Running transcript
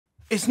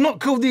It's not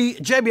called the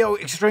JBL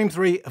Xtreme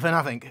 3 for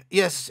nothing.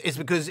 Yes, it's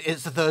because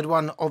it's the third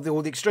one of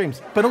all the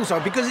Extremes, but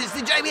also because it's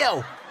the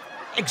JBL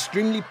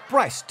extremely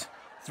priced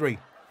 3.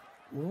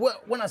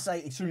 When I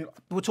say extremely,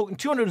 we're talking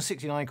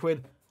 269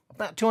 quid,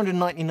 about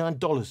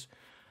 $299.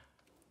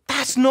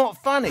 That's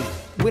not funny.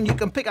 When you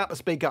can pick up a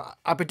speaker,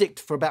 I predict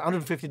for about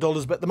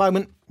 $150, but at the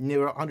moment,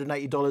 near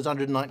 $180,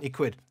 190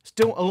 quid.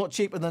 Still a lot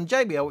cheaper than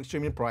JBL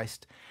extremely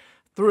priced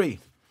 3.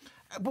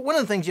 But one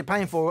of the things you're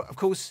paying for, of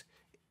course,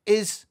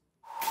 is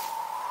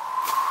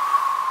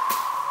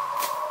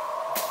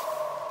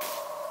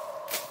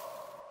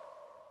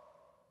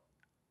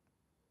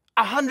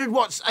 $100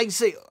 watts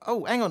AC.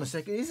 Oh, hang on a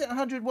second. Is it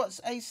 100 watts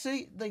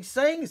AC? They're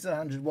saying it's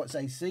 100 watts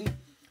AC.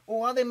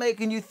 Or are they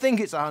making you think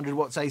it's 100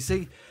 watts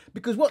AC?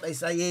 Because what they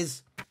say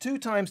is 2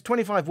 times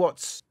 25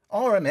 watts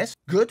RMS.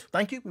 Good,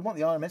 thank you. We want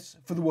the RMS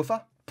for the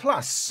woofer.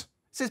 Plus.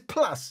 It says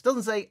plus. It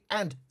doesn't say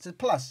and. It says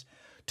plus.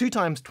 2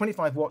 times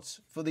 25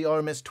 watts for the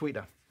RMS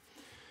tweeter.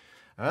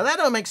 That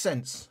don't make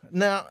sense.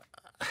 Now,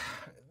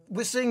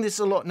 we're seeing this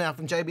a lot now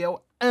from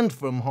JBL and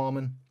from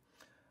Harman.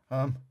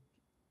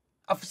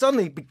 I've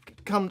suddenly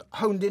become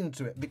honed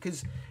into it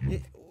because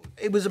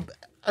it was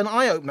an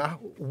eye-opener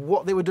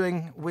what they were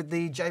doing with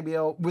the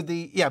JBL, with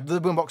the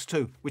Boombox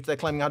 2, which they're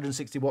claiming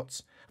 160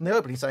 watts. And they're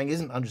openly saying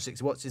isn't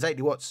 160 watts, it's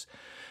 80 watts.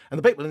 And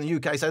the people in the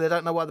UK say they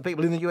don't know why the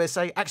people in the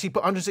USA actually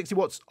put 160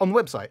 watts on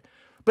the website.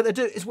 But they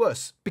do, it's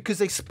worse, because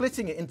they're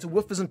splitting it into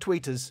woofers and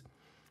tweeters,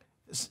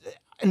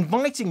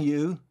 inviting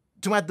you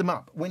to add them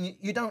up when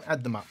you don't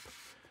add them up.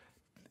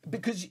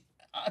 Because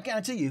I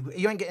guarantee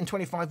you ain't getting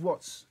 25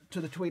 watts to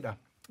the tweeter.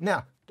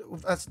 Now,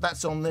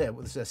 that's on there,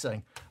 what they're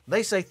saying.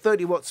 They say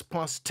 30 watts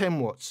plus 10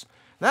 watts.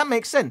 That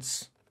makes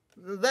sense.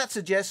 That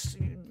suggests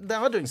they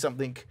are doing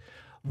something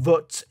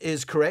that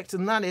is correct,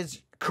 and that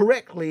is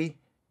correctly,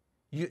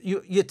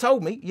 you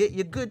told me,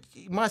 you're good,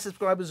 my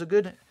subscribers are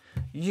good.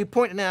 You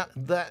pointed out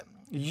that,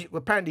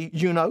 apparently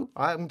you know,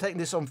 I'm taking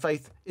this on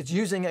faith, it's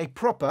using a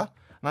proper,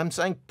 and I'm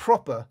saying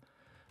proper,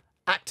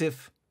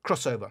 active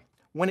crossover.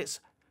 When it's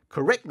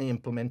correctly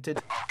implemented,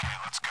 okay,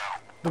 let's go.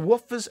 The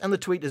woofers and the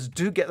tweeters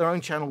do get their own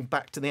channel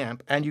back to the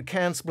amp, and you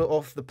can split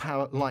off the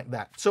power like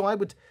that. So I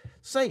would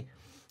say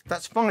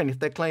that's fine if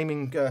they're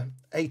claiming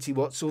 80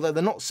 watts, although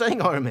they're not saying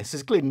RMS.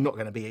 It's clearly not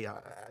going to be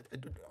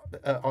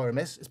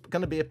RMS. It's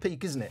going to be a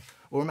peak, isn't it?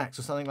 Or a max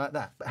or something like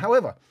that. But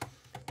however,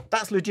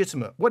 that's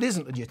legitimate. What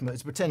isn't legitimate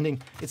is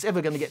pretending it's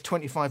ever going to get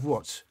 25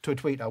 watts to a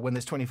tweeter when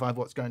there's 25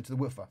 watts going to the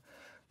woofer.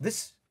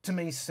 This, to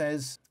me,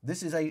 says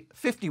this is a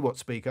 50 watt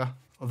speaker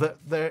that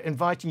they're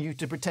inviting you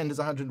to pretend is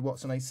 100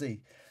 watts on AC.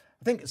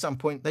 I think at some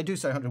point they do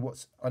say 100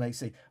 watts on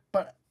AC,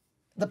 but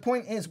the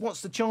point is,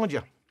 what's the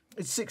charger?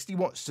 It's 60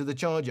 watts to the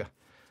charger.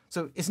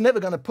 So it's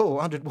never going to pull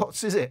 100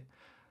 watts, is it,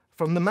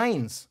 from the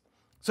mains?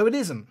 So it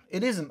isn't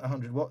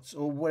 100 watts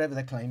or whatever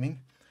they're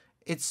claiming.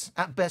 It's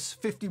at best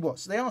 50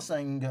 watts. They are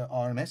saying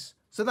RMS,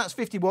 so that's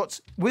 50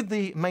 watts with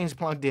the mains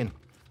plugged in.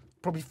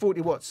 Probably 40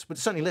 watts, but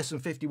certainly less than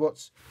 50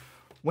 watts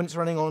when it's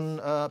running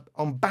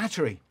on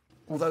battery,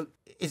 although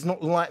it's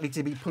not likely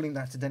to be pulling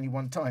that at any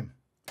one time.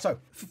 So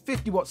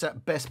 50 watts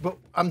at best, but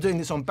I'm doing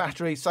this on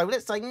battery. So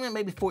let's say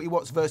maybe 40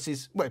 watts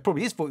versus, well, it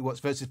probably is 40 watts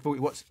versus 40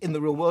 watts in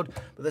the real world,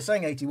 but they're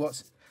saying 80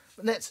 watts.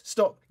 But let's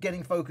stop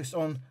getting focused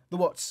on the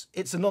watts.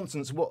 It's a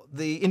nonsense what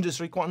the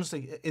industry, quite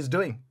honestly, is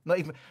doing.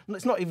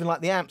 It's not even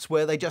like the amps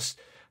where they just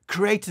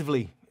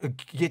creatively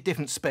get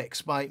different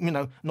specs by,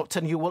 not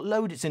telling you what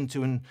load it's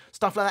into and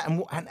stuff like that,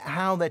 and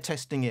how they're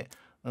testing it.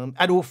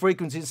 At all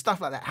frequencies,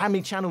 stuff like that. How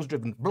many channels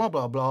driven, blah,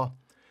 blah, blah.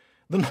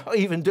 They're not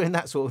even doing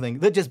that sort of thing.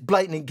 They're just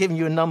blatantly giving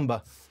you a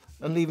number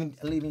and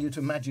leaving you to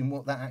imagine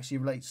what that actually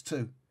relates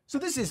to. So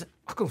this is,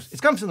 of course, it's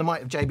come from the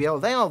might of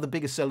JBL. They are the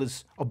biggest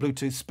sellers of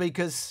Bluetooth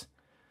speakers.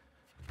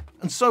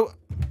 And so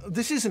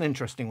this is an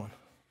interesting one.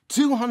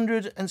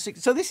 260,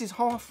 so this is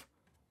half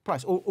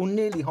price, or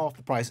nearly half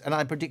the price, and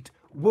I predict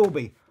will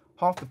be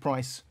half the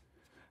price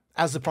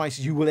as the price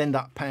you will end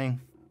up paying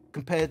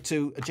compared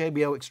to a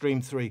JBL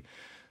Xtreme 3.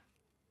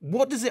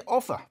 What does it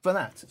offer for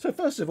that? So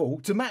first of all,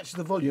 to match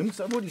the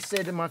volumes, I've already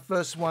said in my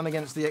first one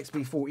against the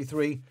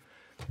XB43,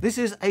 this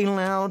is a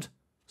loud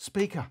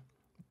speaker.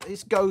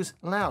 This goes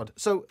loud.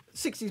 So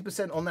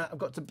 60% on that, I've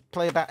got to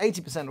play about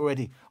 80%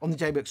 already on the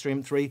JBL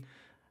Xtreme 3.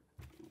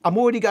 I'm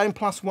already going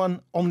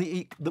 +1 on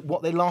the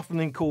what they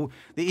laughingly call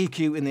the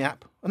EQ in the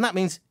app. And that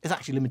means it's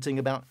actually limiting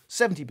about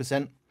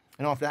 70%.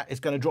 And after that, it's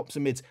going to drop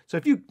some mids. So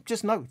if you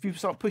just know, if you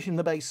start pushing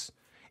the bass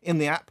in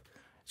the app,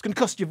 it's going to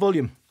cost you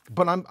volume.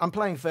 But I'm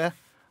playing fair.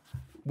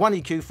 1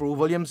 EQ for all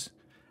volumes.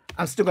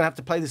 I'm still going to have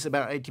to play this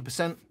about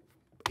 80%,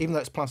 even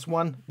though it's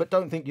 +1. But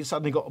don't think you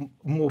suddenly got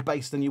more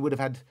bass than you would have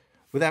had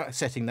without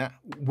setting that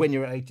when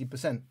you're at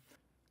 80%.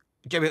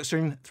 JBL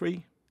Xtreme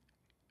 3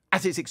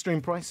 at its extreme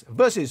price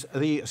versus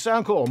the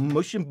Soundcore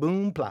Motion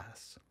Boom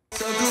Plus.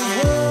 No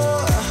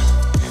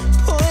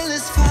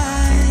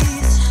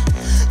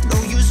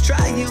use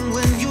trying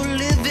when you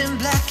live in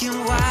black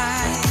and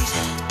white.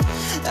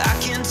 I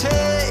can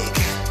take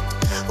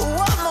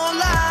one more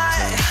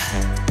lie.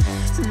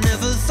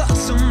 Never thought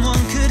someone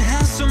could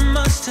have so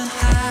much to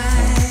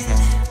hide.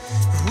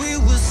 We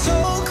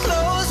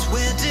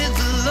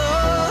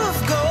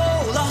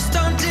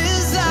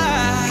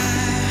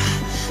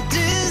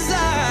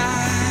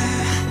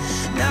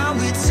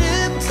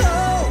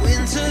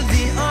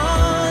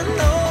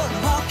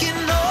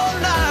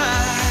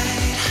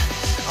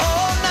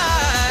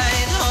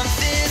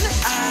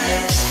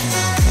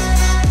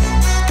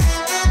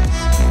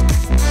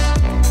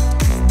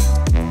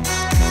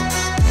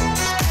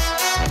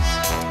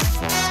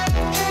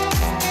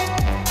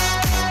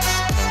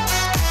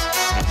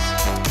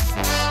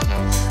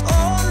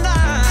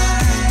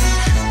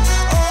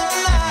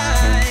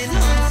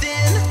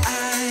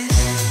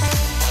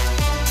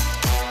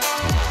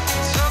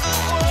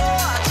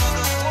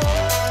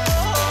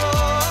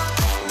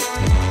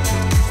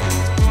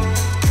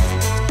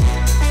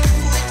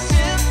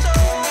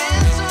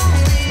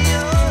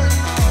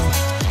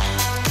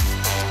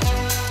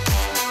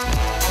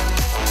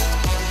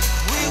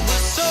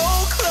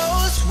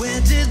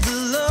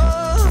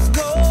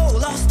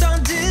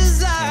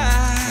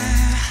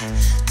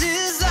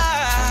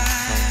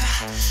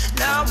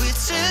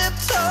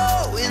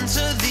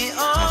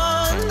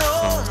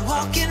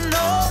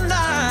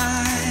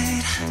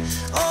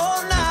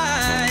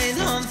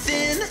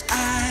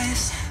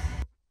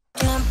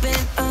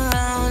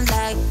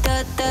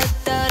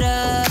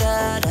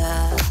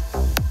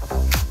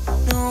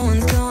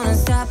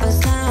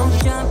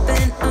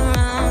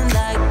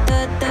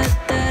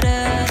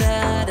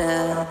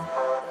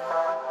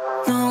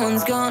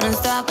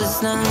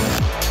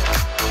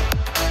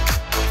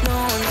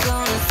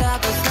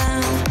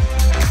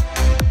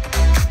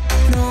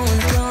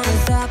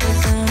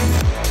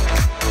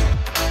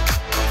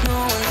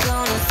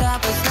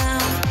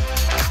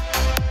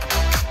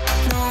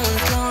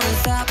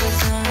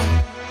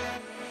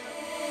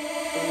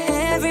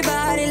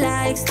Everybody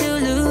likes to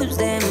lose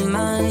their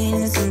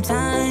mind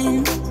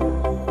sometimes.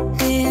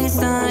 It's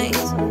nice.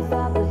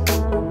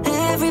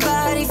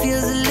 Everybody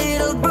feels a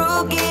little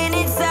broken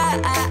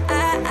inside,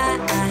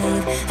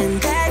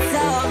 and that's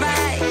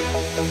alright.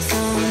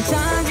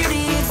 Sometimes you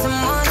need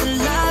someone to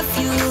love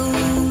you,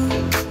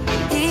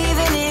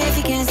 even if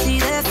you can't see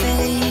their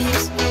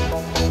face.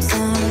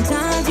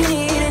 Sometimes you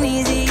need an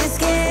easy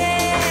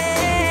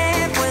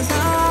escape. What's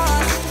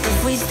hard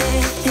if we stay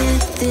in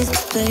this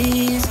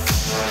place,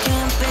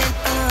 jumping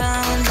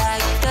around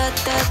like da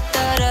da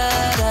da da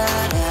da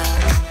da.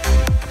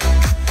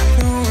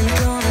 No one's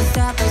gonna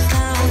stop us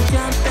now,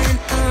 jumping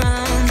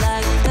around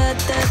like da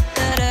da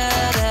da da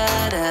da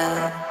da.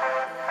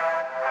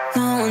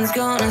 No one's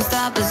gonna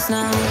stop us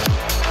now.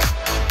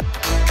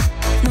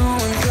 No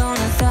one's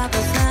gonna stop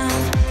us now.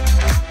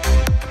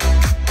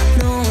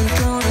 No one's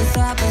gonna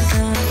stop us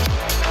now.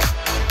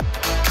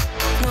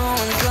 No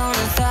one's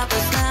gonna stop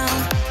us now.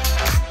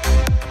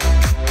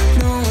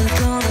 No one's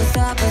gonna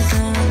stop us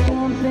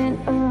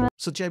now.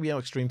 So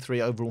JBL Xtreme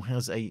 3 overall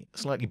has a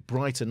slightly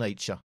brighter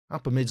nature.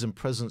 Upper mids and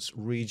presence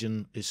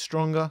region is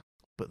stronger,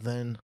 but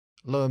then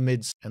lower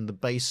mids and the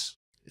bass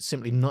is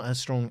simply not as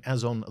strong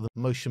as on the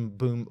Motion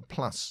Boom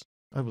Plus.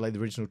 Overlay the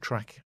original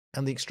track.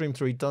 And the Xtreme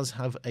 3 does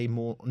have a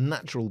more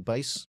natural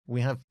bass. We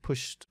have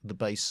pushed the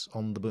bass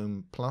on the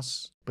Boom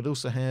Plus, but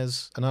also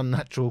has an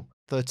unnatural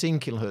 13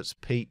 kHz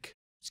peak,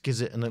 which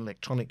gives it an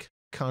electronic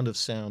kind of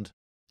sound,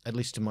 at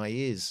least to my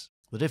ears.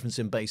 The difference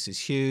in bass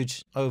is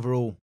huge.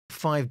 Overall,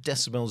 5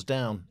 decibels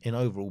down in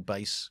overall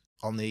bass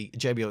on the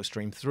JBL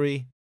Xtreme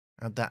 3.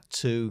 Add that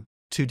to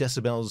 2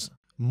 decibels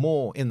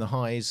more in the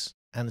highs,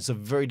 and it's a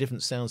very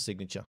different sound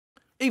signature.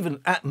 Even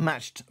at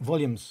matched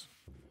volumes,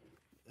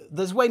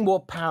 there's way more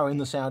power in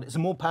the sound. It's a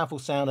more powerful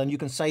sound, and you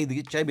can say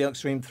the JBL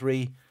Xtreme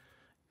 3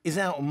 is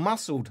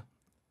out-muscled.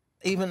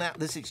 Even at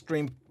this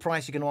extreme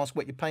price, you can ask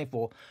what you're paying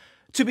for.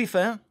 To be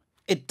fair,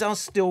 it does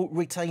still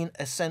retain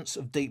a sense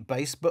of deep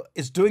bass, but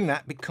it's doing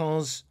that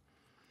because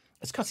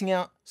it's cutting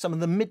out some of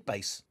the mid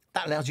bass.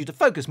 That allows you to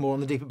focus more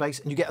on the deeper bass,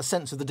 and you get a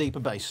sense of the deeper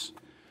bass.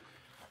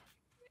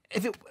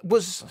 If it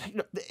was,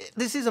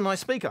 this is a nice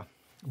speaker,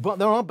 but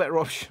there are better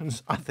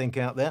options, I think,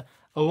 out there,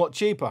 a lot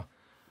cheaper.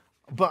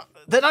 But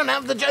they don't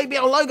have the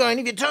JBL logo, and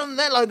if you turn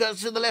their logo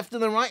to the left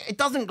and the right, it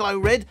doesn't glow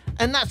red,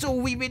 and that's all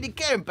we really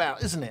care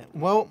about, isn't it?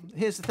 Well,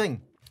 here's the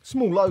thing.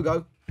 Small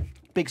logo,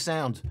 big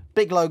sound.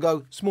 Big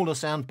logo, smaller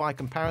sound by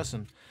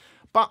comparison.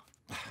 But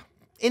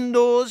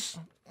indoors,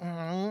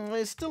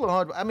 it's still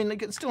hard. I mean, you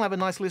can still have a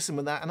nice listen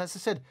with that. And as I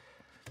said,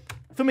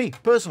 for me,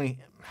 personally,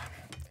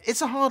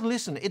 it's a hard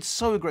listen. It's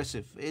so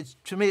aggressive.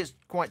 To me, it's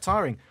quite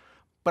tiring.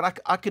 But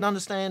I can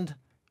understand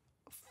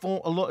for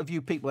a lot of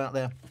you people out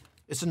there,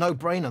 it's a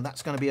no-brainer.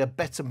 That's going to be a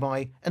better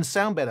buy and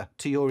sound better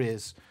to your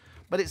ears.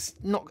 But it's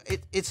not.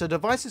 It's a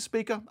divisive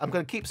speaker. I'm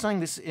going to keep saying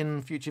this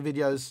in future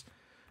videos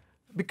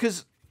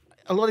because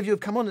a lot of you have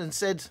come on and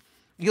said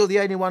you're the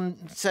only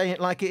one saying it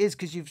like it is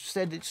because you've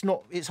said it's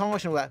not. It's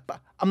harsh and all that. But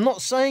I'm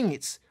not saying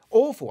it's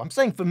awful. I'm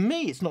saying for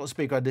me, it's not a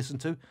speaker I'd listen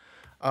to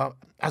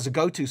as a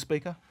go-to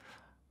speaker.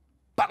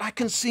 But I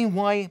can see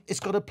why it's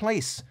got a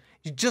place.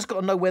 You just got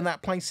to know where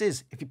that place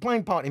is. If you're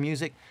playing party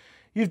music,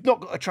 you've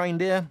not got a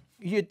trained ear.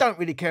 You don't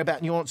really care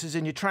about nuances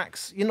in your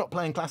tracks. You're not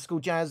playing classical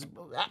jazz,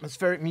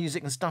 atmospheric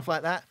music and stuff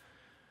like that.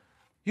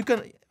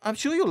 I'm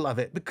sure you'll love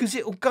it because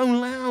it'll go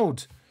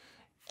loud.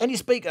 Any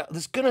speaker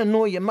that's going to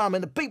annoy your mum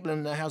and the people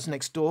in the house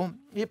next door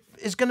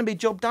is going to be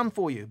job done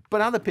for you.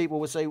 But other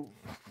people will say,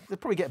 they'll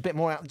probably get a bit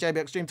more out of the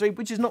JBL Xtreme 3,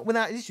 which is not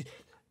without issues.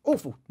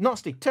 Awful,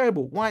 nasty,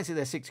 terrible. Why is it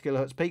their 6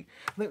 kHz peak?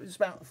 I think it was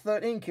about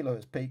 13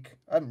 kHz peak.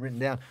 I haven't written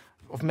down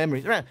off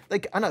memory.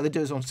 I know they do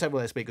this on several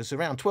of their speakers, so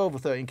around 12 or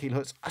 13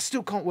 kHz. I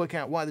still can't work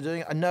out why they're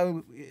doing it. I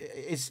know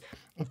it's,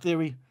 in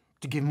theory,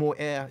 to give more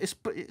air. It's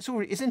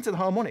into the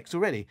harmonics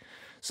already.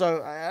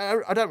 So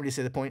I don't really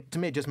see the point. To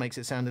me, it just makes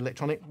it sound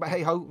electronic. But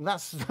hey-ho,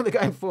 that's they're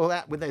going for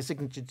that with their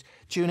signature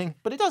tuning.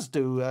 But it does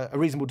do a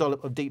reasonable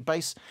dollop of deep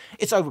bass.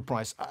 It's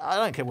overpriced. I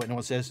don't care what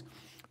anyone says.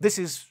 This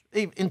is,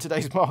 in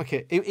today's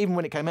market, even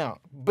when it came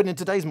out, but in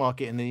today's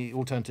market in the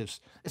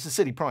alternatives, it's a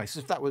silly price.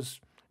 If that was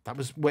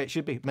where it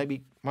should be,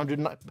 maybe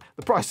the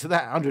price of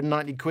that,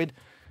 190 quid,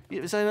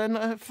 it's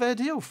a fair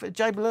deal.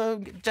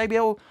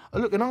 JBL are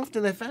looking after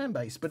their fan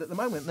base, but at the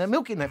moment they're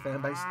milking their fan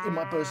base, in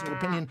my personal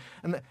opinion,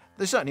 and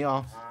they certainly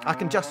are. I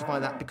can justify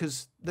that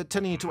because they're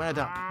telling you to add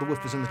up the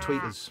woofers and the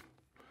tweeters.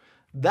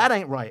 That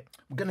ain't right.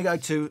 We're going to go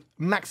to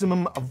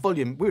maximum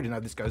volume. We already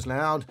know this goes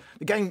loud.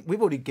 The game, we've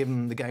already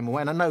given the game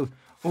away, and I know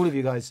all of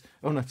you guys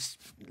on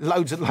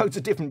loads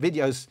of different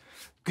videos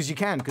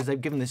because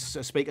they've given this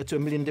speaker to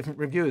 1 million different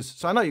reviewers.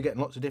 So I know you're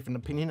getting lots of different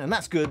opinion, and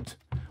that's good.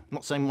 I'm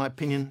not saying my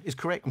opinion is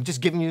correct. I'm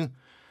just giving you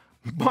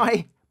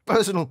my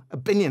personal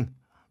opinion.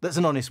 That's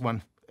an honest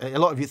one. A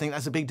lot of you think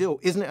that's a big deal.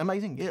 Isn't it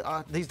amazing?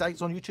 Yeah, these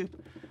days on YouTube,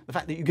 the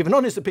fact that you give an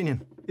honest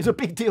opinion is a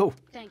big deal.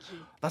 Thank you.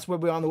 That's where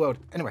we are in the world.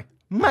 Anyway,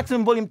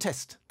 maximum volume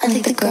test. I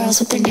think the girls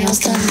with their nails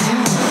done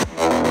now.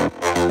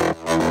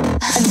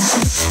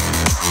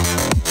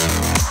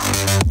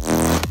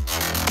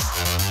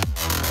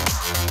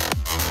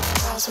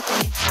 Girls with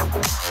their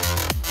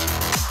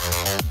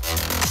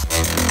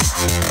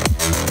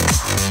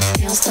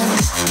Nails done.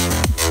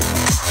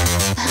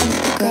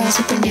 The girls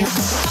with their nails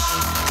done.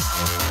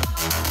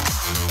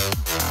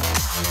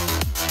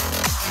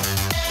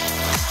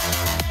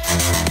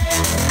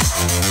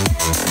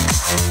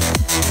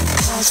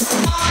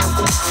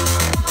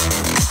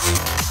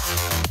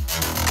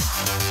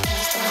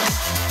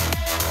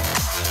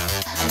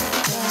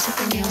 Girls with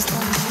their nails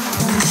done.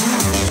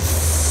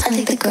 I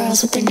think the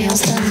girls with their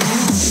nails done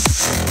now.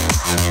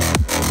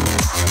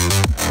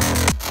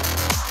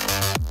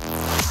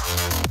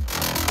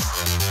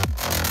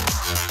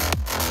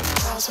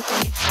 Girls with their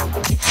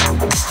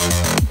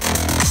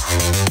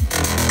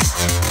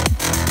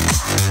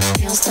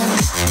nails done.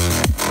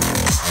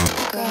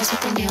 Girls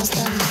with their nails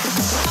done.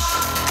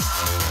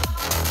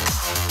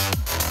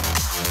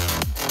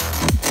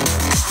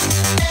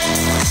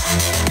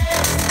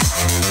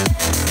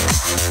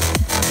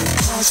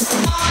 Girls with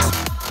their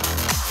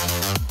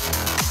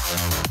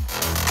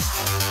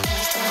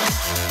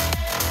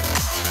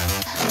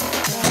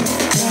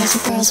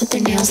girls with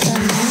their nails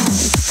done now.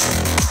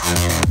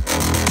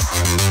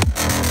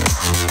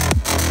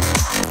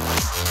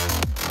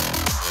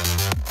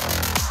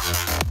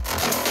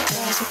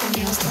 Girls with their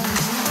nails done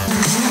now.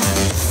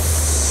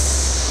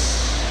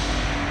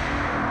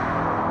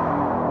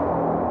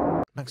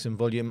 Maximum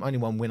volume, only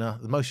one winner,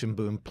 the Motion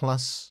Boom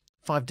Plus,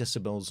 5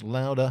 decibels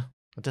louder,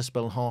 a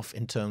decibel half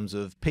in terms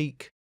of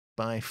peak.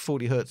 By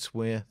 40 hertz,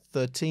 we're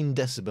 13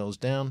 decibels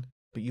down,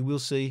 but you will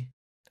see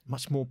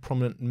much more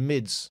prominent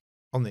mids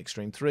on the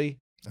Xtreme 3,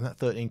 and that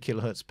 13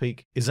 kilohertz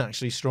peak is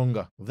actually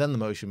stronger than the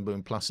Motion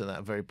Boom Plus at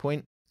that very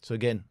point. So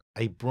again,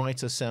 a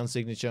brighter sound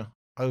signature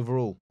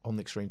overall on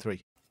the Xtreme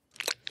 3.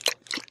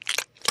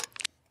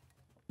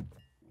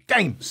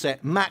 Game,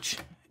 set, match,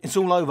 it's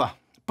all over.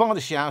 Bar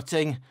the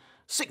shouting,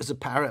 sick as a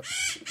parrot.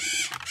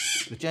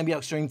 The JBL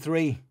Xtreme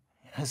 3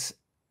 has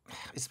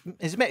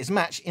met its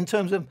match in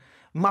terms of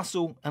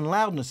muscle and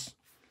loudness.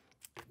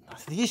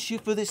 The issue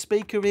for this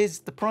speaker is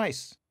the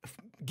price.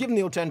 Given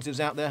the alternatives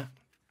out there,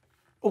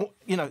 or,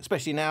 you know,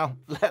 especially now,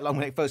 let alone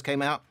when it first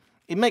came out,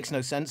 it makes no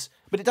sense,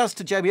 but it does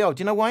to JBL.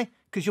 Do you know why?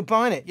 Because you're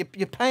buying it,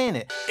 you're paying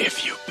it.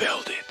 If you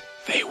build it,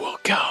 they will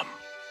come.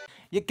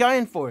 You're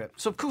going for it,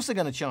 so of course they're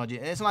going to charge you.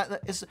 It's like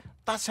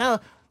that's how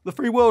the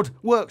free world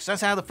works.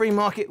 That's how the free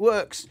market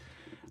works.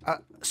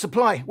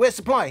 Supply. Where's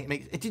supply? I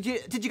mean, did you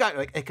go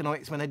to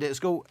economics when they did it at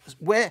school?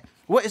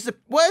 What's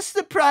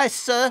the price,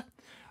 sir?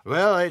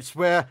 Well, it's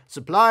where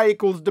supply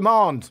equals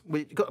demand.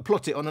 We've got to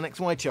plot it on an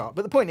XY chart.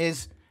 But the point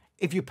is,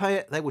 if you pay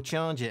it, they will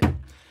charge it.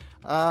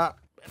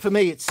 For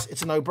me,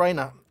 it's a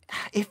no-brainer.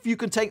 If you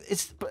can take the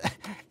 6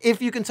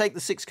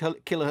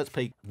 kilohertz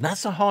peak,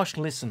 that's a harsh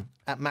listen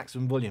at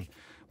maximum volume.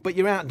 But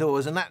you're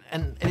outdoors, and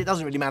it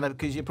doesn't really matter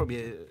because you're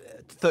probably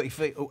 30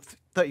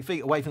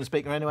 feet away from the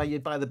speaker anyway. You're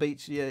by the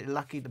beach. You're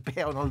lucky to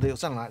be on holiday or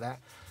something like that.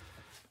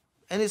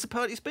 And it's a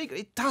party speaker.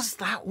 It does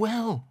that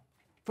well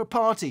for a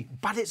party,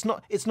 but it's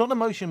not a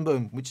Motion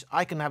Boom, which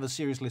I can have a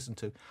serious listen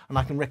to, and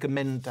I can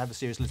recommend to have a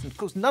serious listen. Of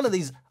course, none of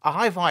these are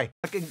hi-fi.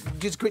 I can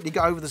just quickly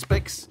go over the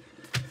specs.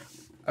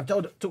 I've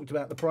talked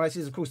about the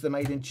prices. Of course, they're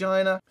made in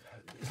China.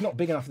 It's not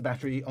big enough, the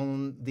battery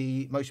on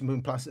the Motion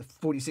Boom Plus at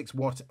 46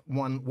 watt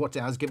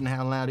hours, given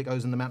how loud it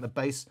goes and the amount of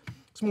bass.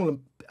 Smaller,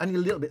 only a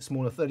little bit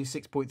smaller,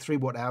 36.3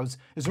 watt hours.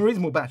 It's a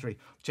reasonable battery.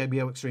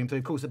 JBL Xtreme 3,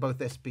 of course, they're both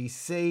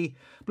SBC.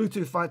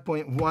 Bluetooth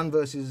 5.1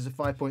 versus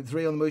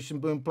 5.3 on the Motion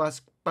Boom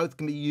Plus. Both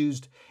can be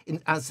used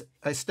as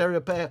a stereo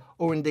pair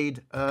or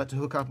indeed to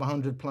hook up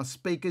 100 plus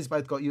speakers.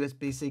 Both got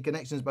USB-C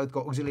connections, both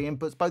got auxiliary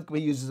inputs, both can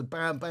be used as a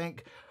power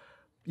bank.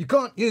 You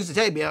can't use the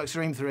JBL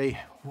Xtreme 3.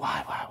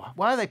 Why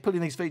are they putting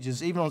these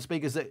features even on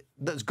speakers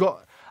that's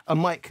got a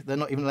mic they're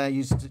not even allowed to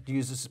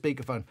use as a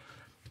speakerphone?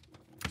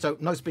 So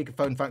no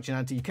speakerphone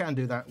functionality. You can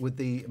do that with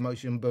the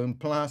Motion Boom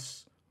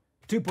Plus.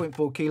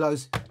 2.4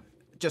 kilos,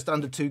 just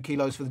under 2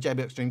 kilos for the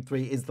JBL Xtreme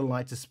 3 is the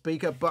lighter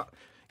speaker, but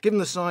given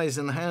the size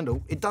and the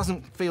handle, it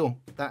doesn't feel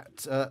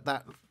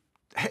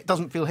it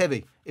doesn't feel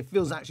heavy. It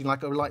feels actually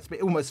like a light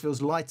speaker. It almost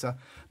feels lighter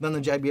than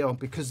the JBL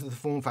because of the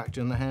form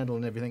factor and the handle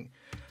and everything.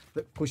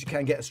 Of course, you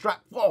can get a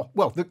strap. Oh,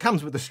 well, that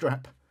comes with the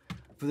strap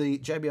for the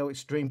JBL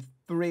Xtreme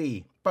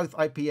 3. Both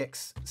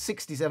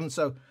IPX67,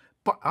 so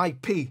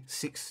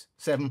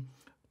IP67,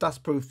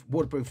 dustproof,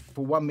 waterproof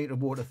for 1 meter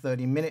of water,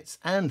 30 minutes.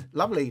 And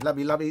lovely,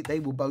 lovely, lovely, they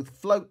will both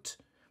float.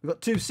 We've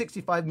got two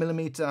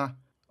 65mm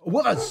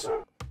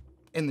woofers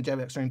in the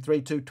JBL Xtreme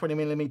 3, two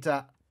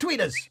 20mm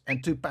tweeters,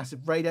 and two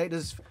passive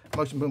radiators.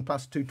 Motion Boom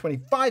Plus, two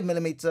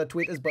 25mm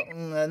tweeters, but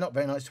not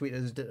very nice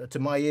tweeters to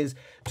my ears.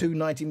 Two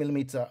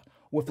 90mm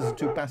woofers and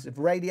two passive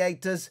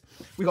radiators.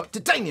 We've got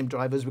titanium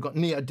drivers, we've got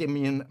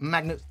neodymium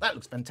magnets. That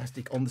looks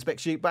fantastic on the spec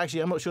sheet, but actually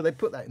I'm not sure they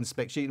put that in the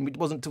spec sheet, and it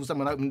wasn't until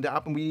someone opened it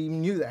up and we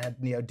even knew they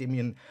had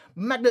neodymium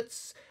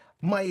magnets.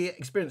 My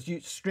experience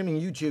streaming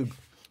YouTube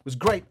was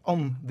great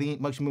on the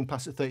Motion Boom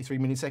Plus at 33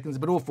 milliseconds,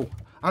 but awful.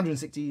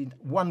 116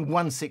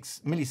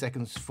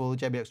 milliseconds for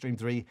the JBL Xtreme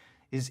 3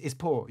 is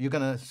poor. You're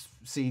going to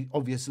see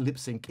obvious lip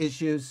sync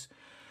issues.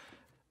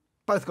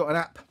 Both got an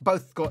app,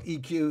 both got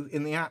EQ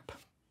in the app.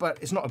 but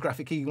it's not a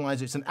graphic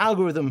equalizer. It's an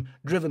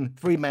algorithm-driven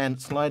three-man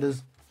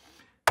sliders.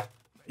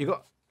 You've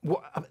got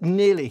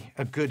nearly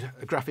a good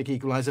graphic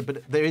equalizer,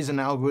 but there is an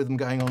algorithm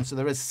going on, so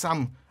there is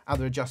some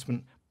other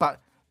adjustment, but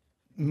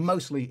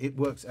mostly it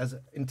works as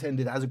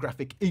intended as a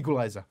graphic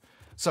equalizer.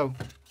 So,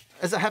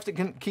 as I have to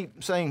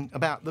keep saying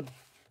about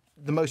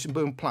the Motion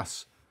Boom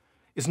Plus,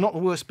 it's not the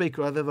worst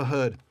speaker I've ever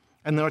heard,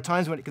 and there are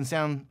times when it can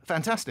sound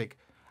fantastic.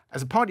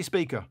 As a party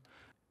speaker,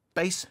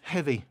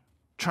 bass-heavy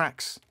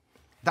tracks,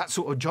 that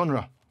sort of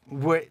genre,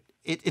 where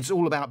it's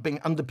all about being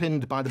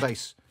underpinned by the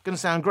bass, going to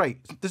sound great.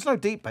 There's no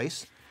deep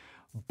bass,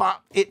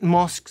 but it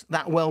masks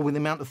that well with the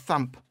amount of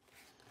thump.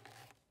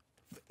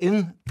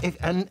 And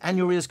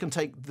your ears can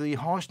take the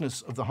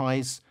harshness of the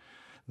highs,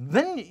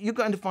 then you're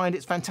going to find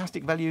it's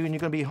fantastic value, and you're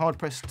going to be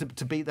hard-pressed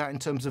to beat that in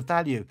terms of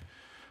value.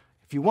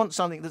 If you want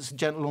something that's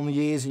gentle on the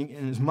ears and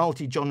is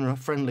multi-genre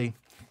friendly,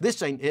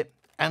 this ain't it.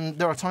 And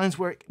there are times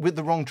where, with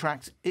the wrong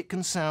tracks, it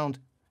can sound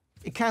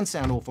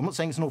awful. I'm not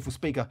saying it's an awful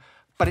speaker,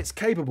 but it's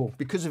capable,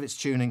 because of its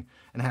tuning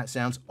and how it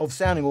sounds, of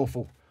sounding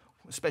awful,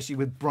 especially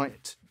with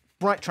bright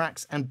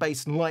tracks and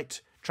bass and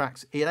light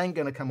tracks. It ain't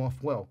going to come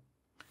off well.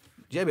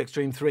 JBL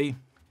Xtreme 3,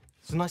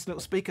 it's a nice little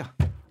speaker.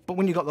 But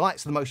when you've got the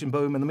likes of the Motion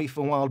Boom and the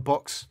Mifa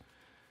Wildbox,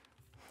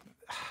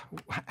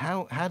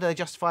 how do they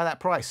justify that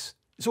price?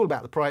 It's all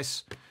about the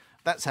price.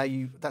 That's how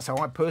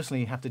I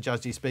personally have to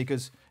judge these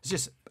speakers. It's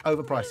just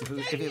overpriced.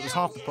 If it was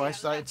half the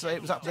price, I'd say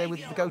it was up there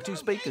with the go-to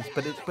speakers,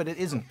 but it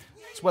isn't.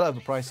 It's well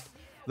overpriced.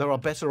 There are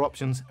better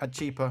options at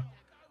cheaper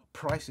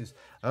prices.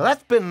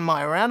 That's been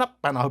my roundup,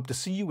 and I hope to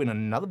see you in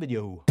another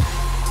video.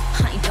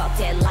 I ain't about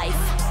that life.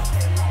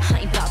 I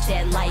ain't about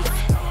that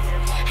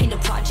life. Ain't no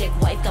project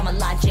wife, got my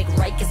logic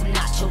right, cause I'm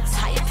not your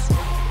type.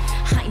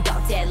 I ain't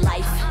about that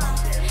life.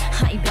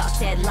 I ain't about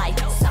that life.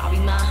 Sorry,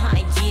 ma, I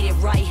ain't get it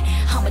right.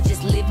 I'ma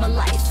just live my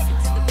life.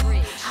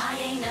 I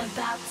ain't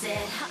about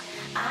that.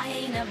 I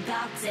ain't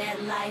about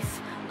that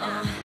life.